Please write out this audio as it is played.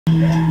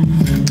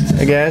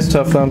Hey guys,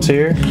 Tough Thumbs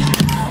here.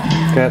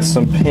 Got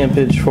some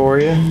pimpage for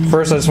you.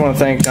 First, I just want to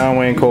thank John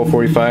Wayne Cole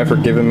 45 for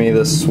giving me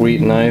this sweet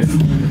knife.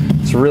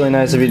 It's really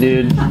nice of you,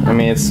 dude. I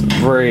mean, it's a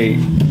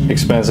very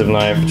expensive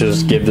knife.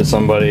 Just give to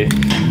somebody.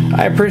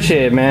 I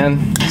appreciate it,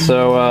 man.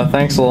 So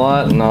thanks a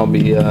lot, and I'll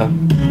be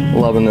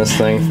loving this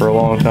thing for a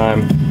long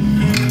time.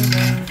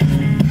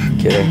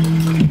 Kidding.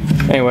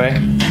 Anyway,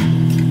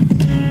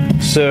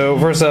 so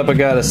first up, I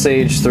got a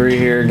Sage 3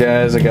 here,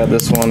 guys. I got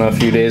this one a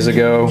few days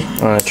ago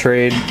on a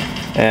trade,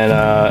 and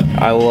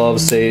I love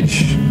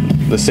Sage.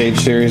 The Sage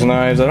series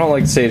knives. I don't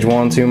like the Sage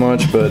 1 too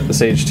much, but the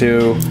Sage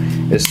 2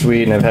 is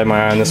sweet, and I've had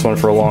my eye on this one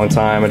for a long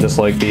time. I just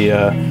like the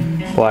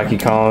Blackie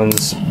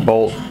Collins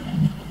bolt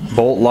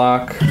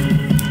lock.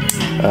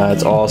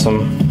 It's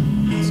awesome.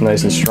 It's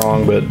nice and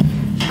strong, but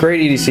great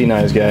EDC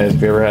knives, guys.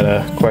 If you ever had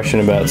a question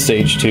about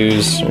Sage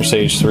 2s or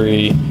Sage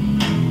 3,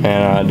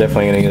 and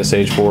definitely gonna get a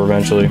Sage 4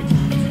 eventually.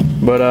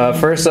 But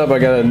first up,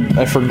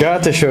 I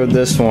forgot to show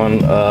this one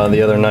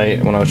the other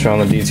night when I was showing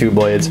the D2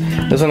 blades.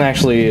 This one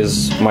actually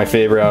is my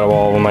favorite out of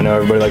all of them. I know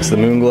everybody likes the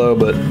Moonglow,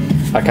 but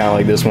I kind of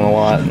like this one a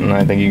lot, and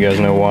I think you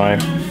guys know why.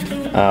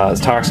 It's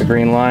Toxic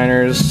Green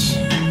liners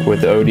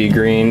with the OD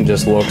green,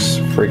 just looks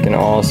freaking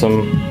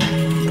awesome.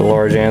 The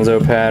large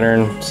Anzo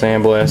pattern,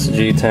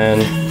 sandblasted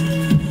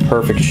G10,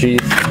 perfect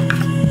sheath,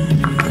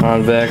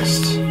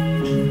 convexed.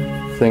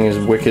 Thing is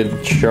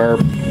wicked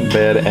sharp,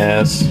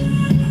 badass.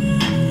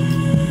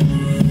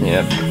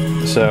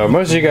 Yep. So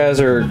most of you guys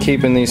are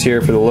keeping these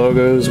here for the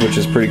logos, which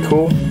is pretty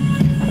cool.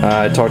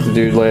 I talked to the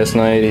dude last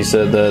night. He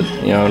said that,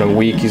 you know, in a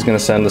week he's gonna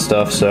send the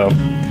stuff. So,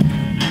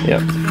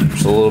 yep,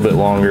 just a little bit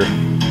longer.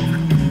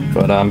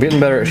 But I'm getting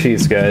better at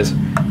sheaths, guys.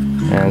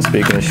 And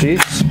speaking of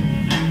sheaths,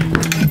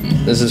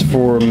 this is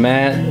for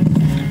Matt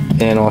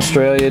in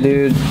Australia,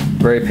 dude.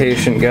 Very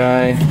patient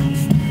guy.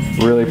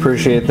 Really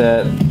appreciate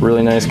that.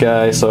 Really nice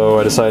guy. So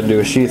I decided to do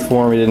a sheath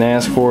for him. He didn't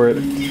ask for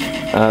it.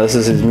 This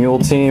is his Mule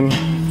team.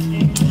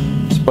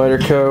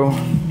 Spyderco.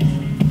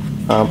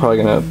 I'm probably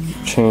gonna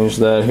change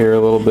that here a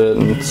little bit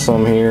and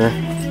some here,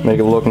 make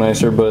it look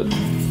nicer, but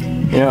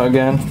you know,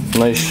 again,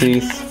 nice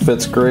sheath,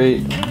 fits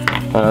great.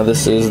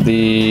 This is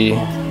the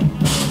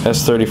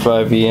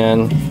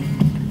S35VN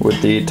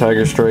with the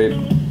Tiger Stripe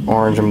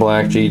orange and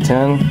black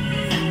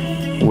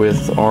G10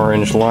 with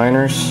orange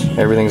liners.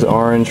 Everything's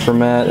orange for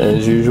Matt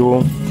as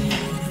usual.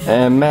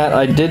 And Matt,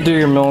 I did do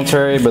your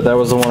military, but that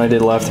was the one I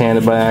did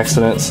left-handed by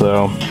accident,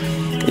 so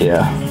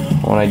yeah.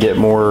 When I get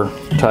more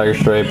Tiger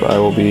Stripe, I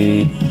will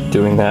be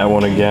doing that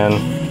one again.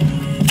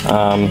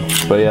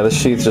 But yeah, the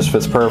sheath just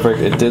fits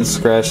perfect. It did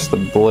scratch the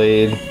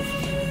blade.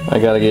 I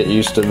gotta get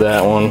used to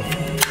that one.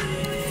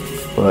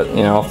 But,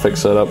 you know, I'll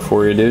fix that up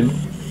for you, dude.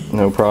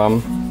 No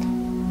problem.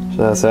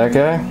 So that's that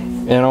guy.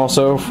 And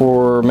also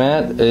for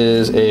Matt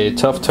is a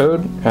Tough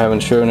Toad. I haven't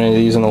shown any of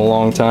these in a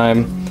long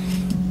time.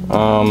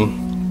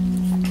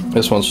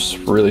 This one's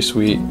really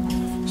sweet.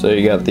 So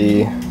you got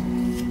the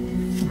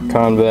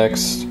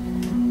convex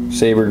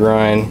saber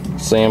grind,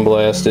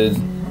 sandblasted,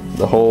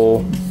 the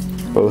hole,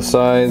 both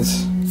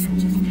sides.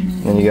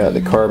 And you got the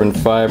carbon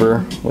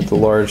fiber with the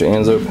large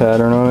Anzo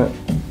pattern on it,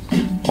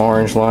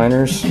 orange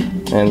liners,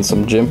 and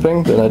some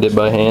jimping that I did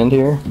by hand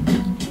here,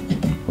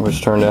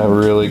 which turned out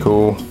really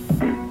cool.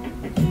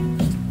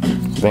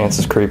 Vance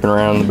is creeping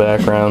around in the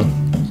background.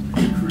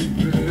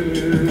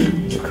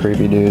 He's a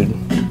creepy dude.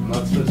 I'm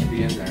not supposed to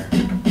be in there.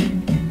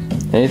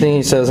 Anything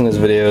he says in his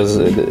videos,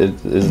 it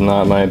is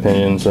not my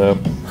opinion, so.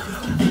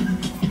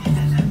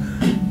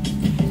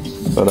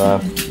 But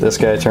this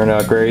guy turned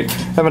out great.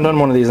 Haven't done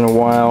one of these in a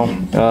while.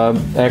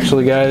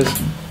 Actually, guys,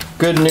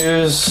 good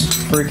news.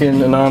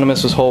 Freaking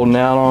Anonymous was holding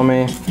out on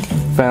me.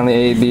 Found the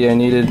A/B I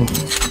needed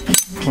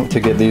to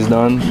get these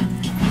done.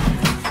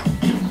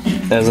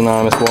 As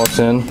Anonymous walks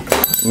in,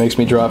 it makes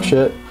me drop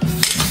shit.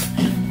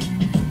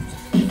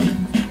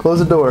 Close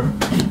the door.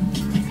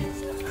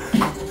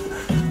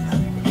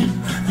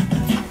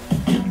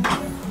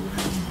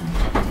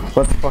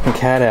 Let the fucking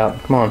cat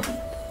out. Come on.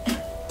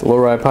 The low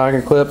ride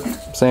pocket clip,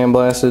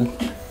 sandblasted.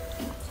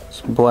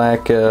 Some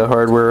black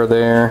hardware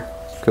there.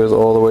 Goes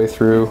all the way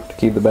through to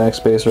keep the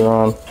backspacer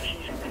on.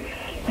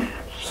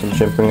 Some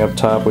jimping up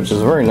top, which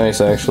is very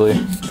nice actually.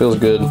 Feels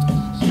good.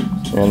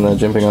 And the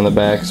jimping on the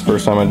back is the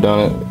first time I've done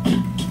it.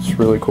 It's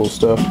really cool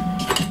stuff.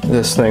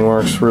 This thing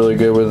works really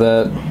good with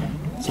that.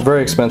 It's a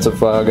very expensive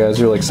file, guys.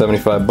 You're like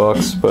 75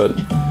 bucks, but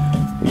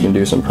you can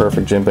do some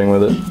perfect jimping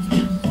with it.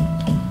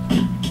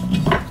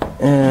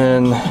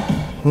 And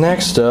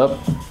next up,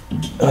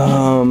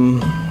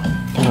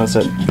 how's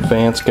that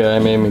Vance guy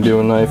made me do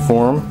a knife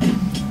for him.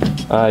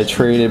 I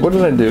traded, what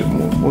did I do?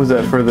 Was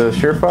that for the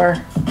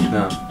Surefire?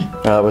 No.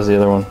 That was the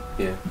other one.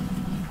 Yeah.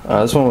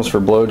 This one was for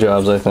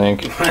blowjobs, I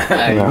think.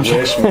 I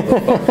wish,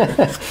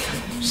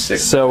 motherfucker. Sick.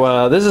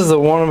 So this is the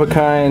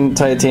one-of-a-kind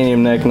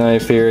titanium neck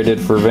knife here I did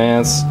for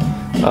Vance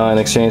in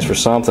exchange for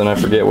something. I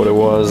forget what it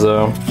was,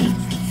 though.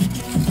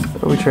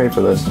 What did we trade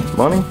for this?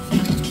 Money?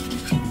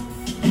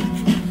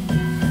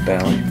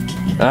 Bally.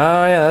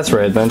 Oh yeah, that's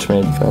right.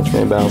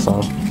 Benchmade bounce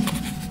on.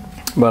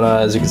 But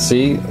as you can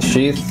see,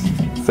 sheath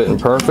fitting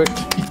perfect.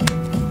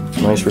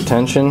 Nice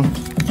retention.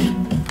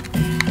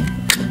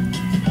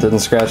 Didn't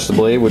scratch the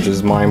blade, which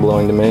is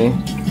mind-blowing to me.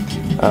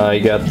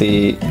 You got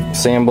the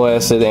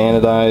sandblasted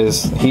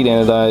anodized, heat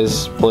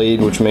anodized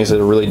blade, which makes it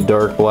a really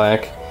dark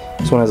black.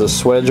 This one has a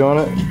swedge on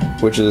it,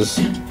 which is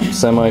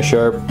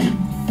semi-sharp.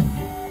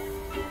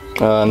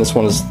 And this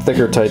one is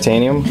thicker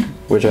titanium,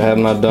 which I have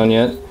not done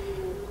yet.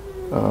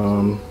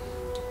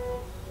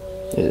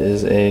 It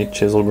is a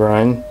chisel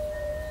grind.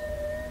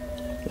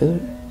 Is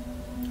it?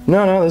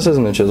 No, this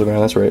isn't a chisel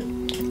grind, that's right.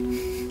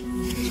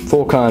 It's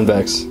full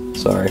convex,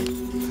 sorry.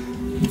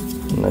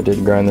 And I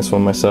did grind this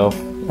one myself.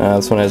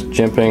 This one has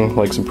jimping,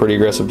 like some pretty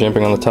aggressive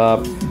jimping on the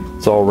top.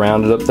 It's all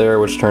rounded up there,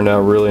 which turned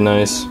out really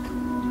nice.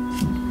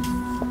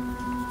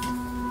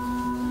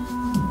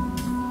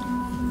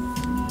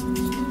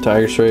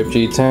 Tiger Stripe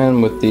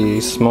G10 with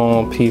the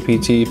small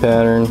PPT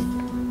pattern.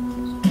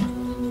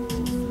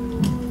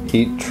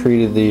 Heat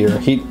treated or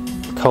heat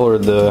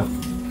colored the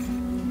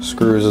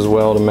screws as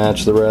well to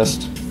match the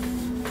rest.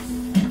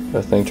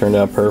 That thing turned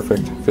out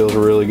perfect. Feels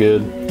really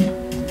good.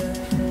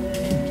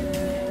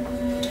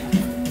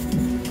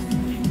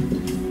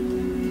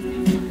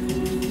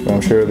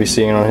 I'm sure you'll be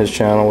seeing on his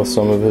channel with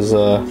some of his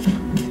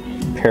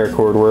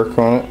paracord work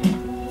on it.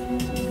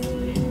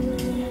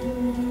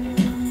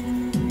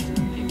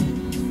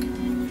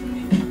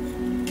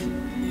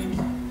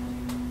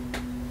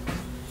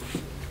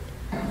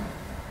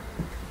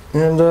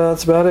 And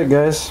that's about it,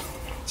 guys.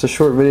 It's a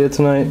short video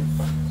tonight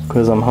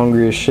because I'm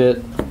hungry as shit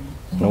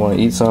and I want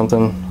to eat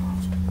something.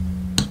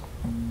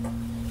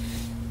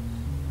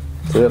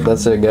 So yep,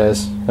 that's it,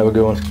 guys. Have a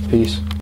good one. Peace.